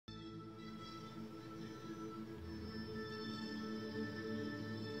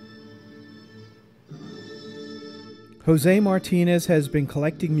Jose Martinez has been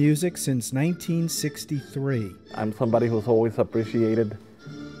collecting music since 1963. I'm somebody who's always appreciated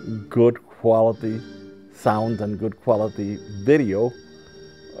good quality sound and good quality video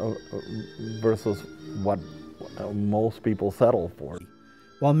versus what most people settle for.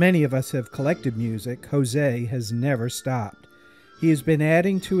 While many of us have collected music, Jose has never stopped. He has been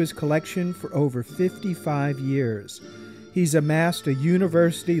adding to his collection for over 55 years. He's amassed a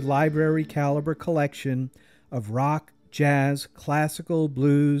university library caliber collection of rock, jazz, classical,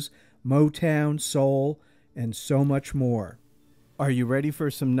 blues, Motown, soul, and so much more. Are you ready for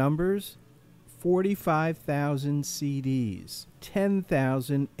some numbers? 45,000 CDs,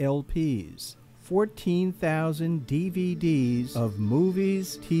 10,000 LPs, 14,000 DVDs of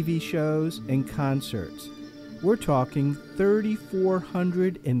movies, TV shows, and concerts. We're talking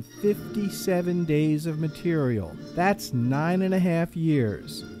 3,457 days of material. That's 9.5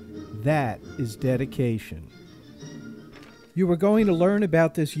 years. That is dedication. You are going to learn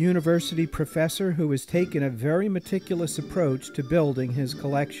about this university professor who has taken a very meticulous approach to building his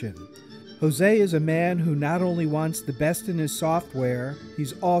collection. Jose is a man who not only wants the best in his software,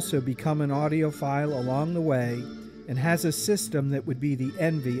 he's also become an audiophile along the way and has a system that would be the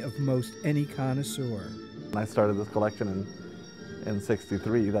envy of most any connoisseur. I started this collection in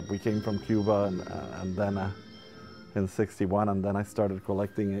 '63 that we came from Cuba, and then in '61, and then I started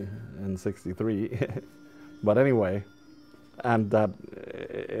collecting in '63. But anyway, and that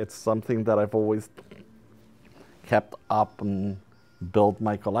it's something that I've always kept up and built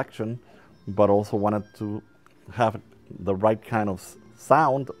my collection, but also wanted to have the right kind of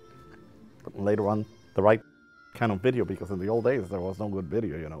sound, later on the right kind of video, because in the old days there was no good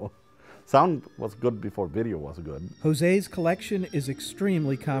video, you know. Sound was good before video was good. Jose's collection is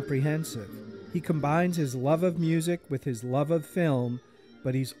extremely comprehensive. He combines his love of music with his love of film,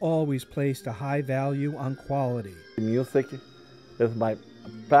 but he's always placed a high value on quality. Music is my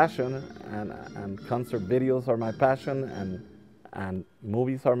passion, and concert videos are my passion, and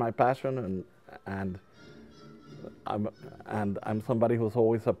movies are my passion, and I'm somebody who's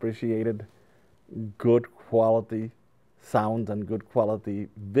always appreciated good quality sound and good quality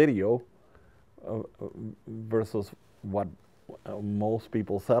video versus what most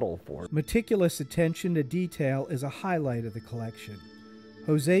people settle for. Meticulous attention to detail is a highlight of the collection.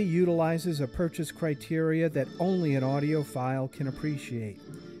 Jose utilizes a purchase criteria that only an audiophile can appreciate.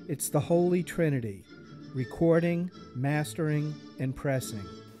 It's the Holy Trinity: recording, mastering, and pressing.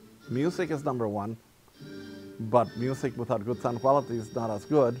 Music is number one, but music without good sound quality is not as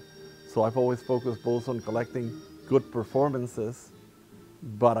good. So I've always focused both on collecting good performances,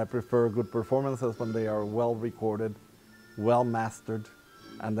 but I prefer good performances when they are well recorded, well mastered,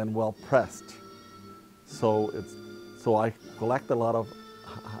 and then well pressed. So I collect a lot of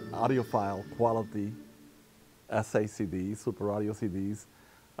audiophile quality SACDs, super audio CDs,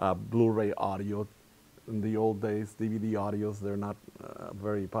 Blu-ray audio. In the old days, DVD audios, they're not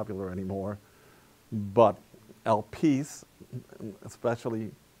very popular anymore. But LPs,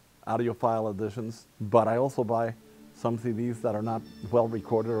 especially audiophile editions, but I also buy some CDs that are not well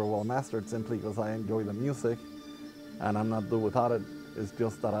recorded or well mastered simply because I enjoy the music and I'm not do without it. It's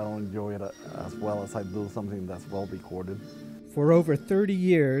just that I don't enjoy it as well as I do something that's well recorded. For over 30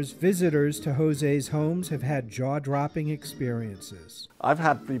 years, visitors to Jose's homes have had jaw-dropping experiences. I've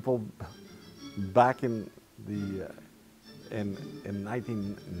had people back in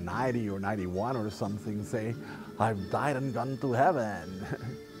 1990 or 91 or something say, "I've died and gone to heaven,"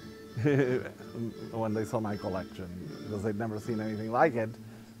 when they saw my collection, because they'd never seen anything like it.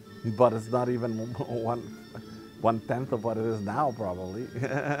 But it's not even one-tenth of what it is now, probably.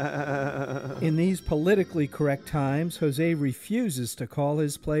 In these politically correct times, Jose refuses to call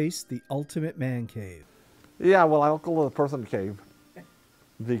his place the ultimate man cave. Yeah, well, I'll call it a person cave,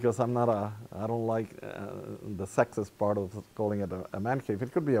 because I don't like the sexist part of calling it a man cave.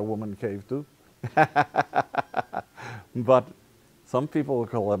 It could be a woman cave too. But some people will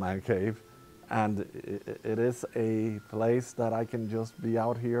call it a man cave, and it is a place that I can just be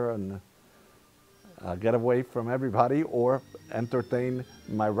out here and get away from everybody or entertain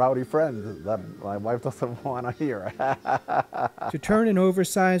my rowdy friends that my wife doesn't want to hear. To turn an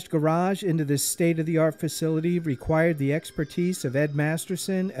oversized garage into this state-of-the-art facility required the expertise of Ed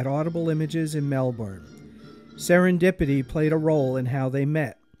Masterson at Audible Images in Melbourne. Serendipity played a role in how they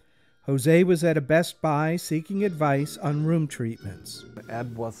met. Jose was at a Best Buy seeking advice on room treatments.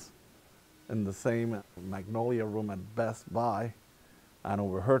 Ed was in the same Magnolia room at Best Buy and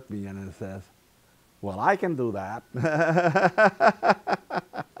overheard me, and he says, "Well, I can do that."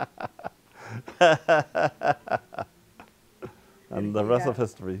 And the rest of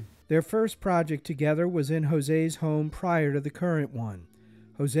history. Their first project together was in Jose's home prior to the current one.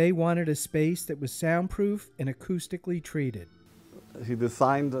 Jose wanted a space that was soundproof and acoustically treated. He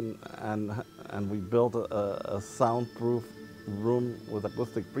designed and we built a soundproof room with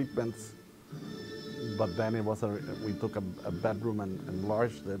acoustic treatments, but then we took a bedroom and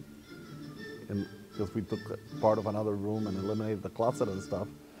enlarged it because we took part of another room and eliminated the closet and stuff,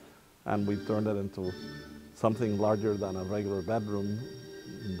 and we turned it into something larger than a regular bedroom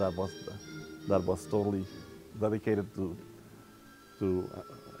that was totally dedicated to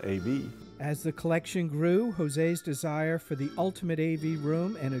AV. As the collection grew, Jose's desire for the ultimate AV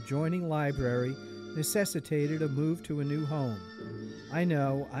room and adjoining library necessitated a move to a new home. I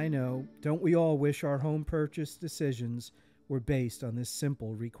know, don't we all wish our home purchase decisions were based on this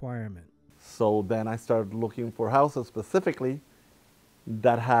simple requirement? So then I started looking for houses specifically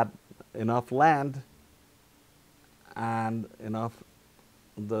that had enough land and enough,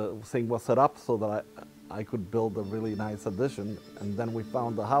 the thing was set up so that I could build a really nice addition. And then we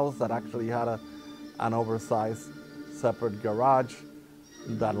found a house that actually had an oversized separate garage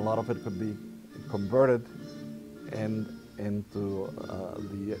that a lot of it could be converted into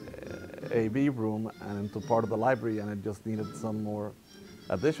the AV room and into part of the library, and it just needed some more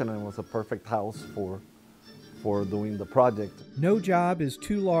addition, and it was a perfect house for doing the project. No job is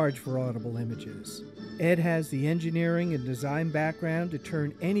too large for Audible Images. Ed has the engineering and design background to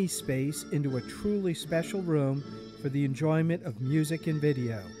turn any space into a truly special room for the enjoyment of music and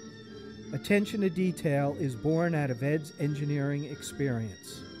video. Attention to detail is born out of Ed's engineering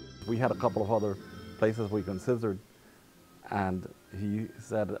experience. We had a couple of other places we considered, and he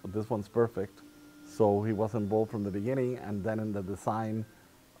said, this one's perfect. So he was involved from the beginning, and then in the design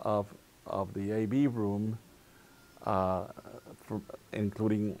of the AV room,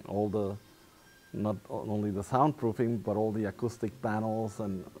 including all the, not only the soundproofing, but all the acoustic panels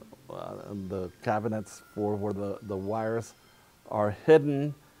and the cabinets for where the wires are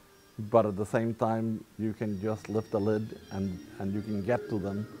hidden, but at the same time you can just lift the lid and you can get to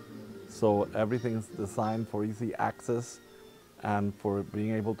them. So everything's designed for easy access and for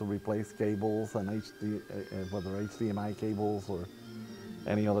being able to replace cables and whether HDMI cables or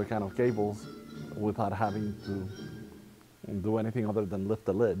any other kind of cables without having to do anything other than lift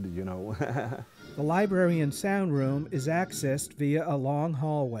the lid, you know. The library and sound room is accessed via a long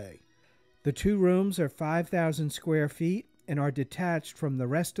hallway. The two rooms are 5,000 square feet and are detached from the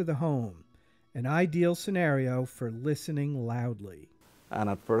rest of the home, an ideal scenario for listening loudly. And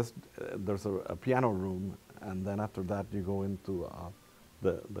at first there's a piano room, and then after that you go into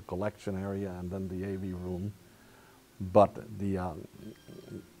the collection area and then the AV room. But the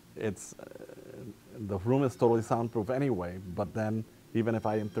room is totally soundproof anyway, but then even if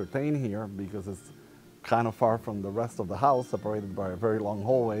I entertain here, because it's kind of far from the rest of the house, separated by a very long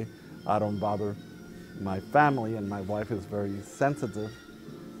hallway, I don't bother my family, and my wife is very sensitive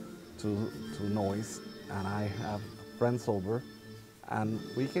to noise, and I have friends over, and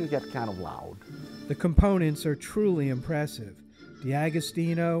we can get kind of loud. The components are truly impressive.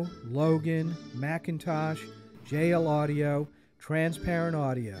 DiAgostino, Logan, Macintosh, JL Audio, Transparent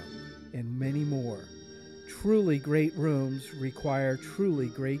Audio, and many more. Truly great rooms require truly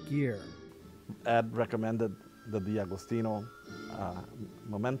great gear. Ed recommended the DiAgostino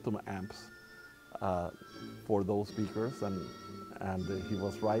Momentum amps for those speakers, and he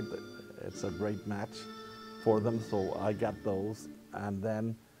was right. It's a great match for them, so I got those. And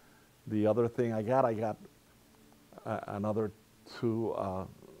then the other thing I got another two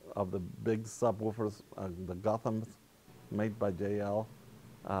of the big subwoofers, the Gothams, made by JL,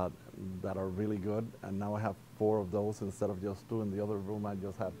 that are really good. And now I have 4 of those instead of just 2. In the other room I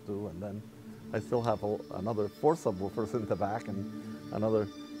just have 2, and then I still have another 4 subwoofers in the back and another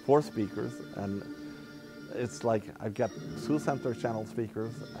 4 speakers. And it's like I've got 2 center channel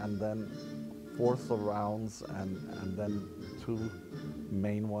speakers and then 4 surrounds and then 2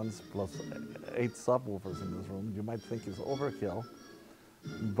 main ones plus 8 subwoofers in this room. You might think it's overkill,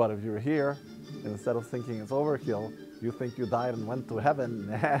 but if you're here, instead of thinking it's overkill, you think you died and went to heaven.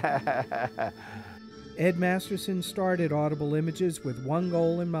 Ed Masterson started Audible Images with one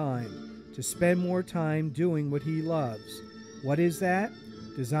goal in mind: to spend more time doing what he loves. What is that?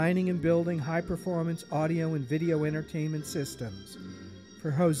 Designing and building high-performance audio and video entertainment systems.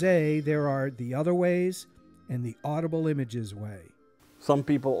 For Jose, there are the other ways and the Audible Images way. Some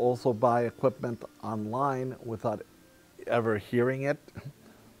people also buy equipment online without ever hearing it.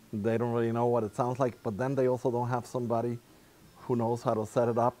 They don't really know what it sounds like, but then they also don't have somebody who knows how to set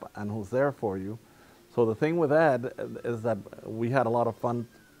it up and who's there for you. So the thing with Ed is that we had a lot of fun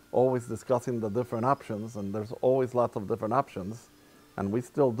always discussing the different options, and there's always lots of different options. and we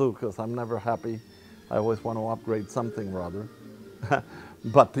still do, because I'm never happy. I always want to upgrade something rather.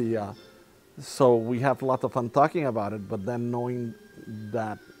 But so we have lots of fun talking about it, but then knowing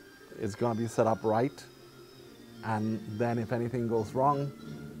that it's going to be set up right, and then if anything goes wrong,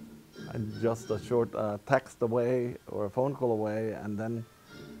 just a short text away or a phone call away, and then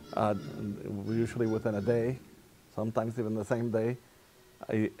usually within a day, sometimes even the same day,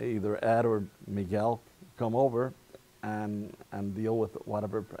 either Ed or Miguel come over and deal with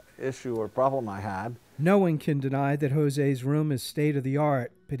whatever issue or problem I had. No one can deny that Jose's room is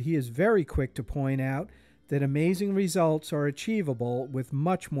state-of-the-art, but he is very quick to point out that amazing results are achievable with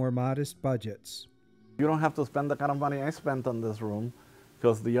much more modest budgets. You don't have to spend the kind of money I spent on this room,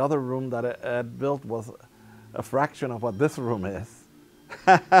 because the other room that Ed built was a fraction of what this room is.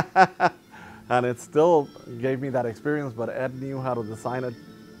 And it still gave me that experience, but Ed knew how to design it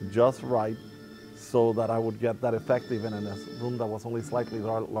just right so that I would get that effect even in a room that was only slightly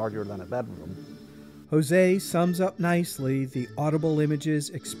larger than a bedroom. Jose sums up nicely the Audible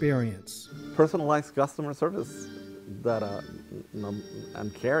Images experience. Personalized customer service that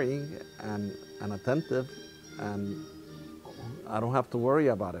and caring and attentive, and I don't have to worry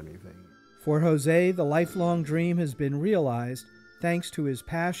about anything. For Jose, the lifelong dream has been realized thanks to his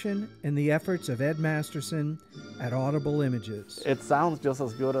passion and the efforts of Ed Masterson at Audible Images. It sounds just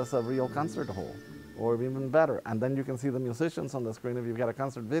as good as a real concert hall, or even better. And then you can see the musicians on the screen if you've got a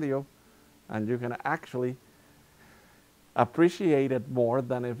concert video, and you can actually appreciate it more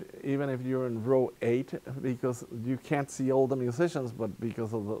than even if you're in row 8, because you can't see all the musicians, but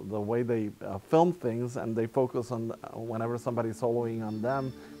because of the way they film things and they focus on whenever somebody's soloing on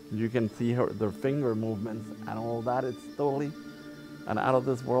them, you can see their finger movements and all that. It's totally an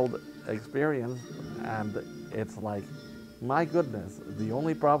out-of-this-world experience, and it's like, my goodness, the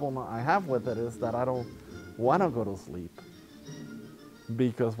only problem I have with it is that I don't want to go to sleep.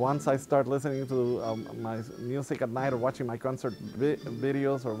 Because once I start listening to my music at night, or watching my concert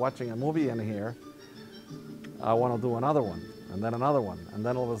videos, or watching a movie in here, I want to do another one, and then another one. And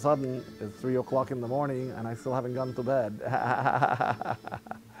then all of a sudden, it's 3 o'clock in the morning, and I still haven't gone to bed.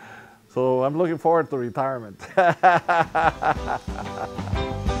 So I'm looking forward to retirement.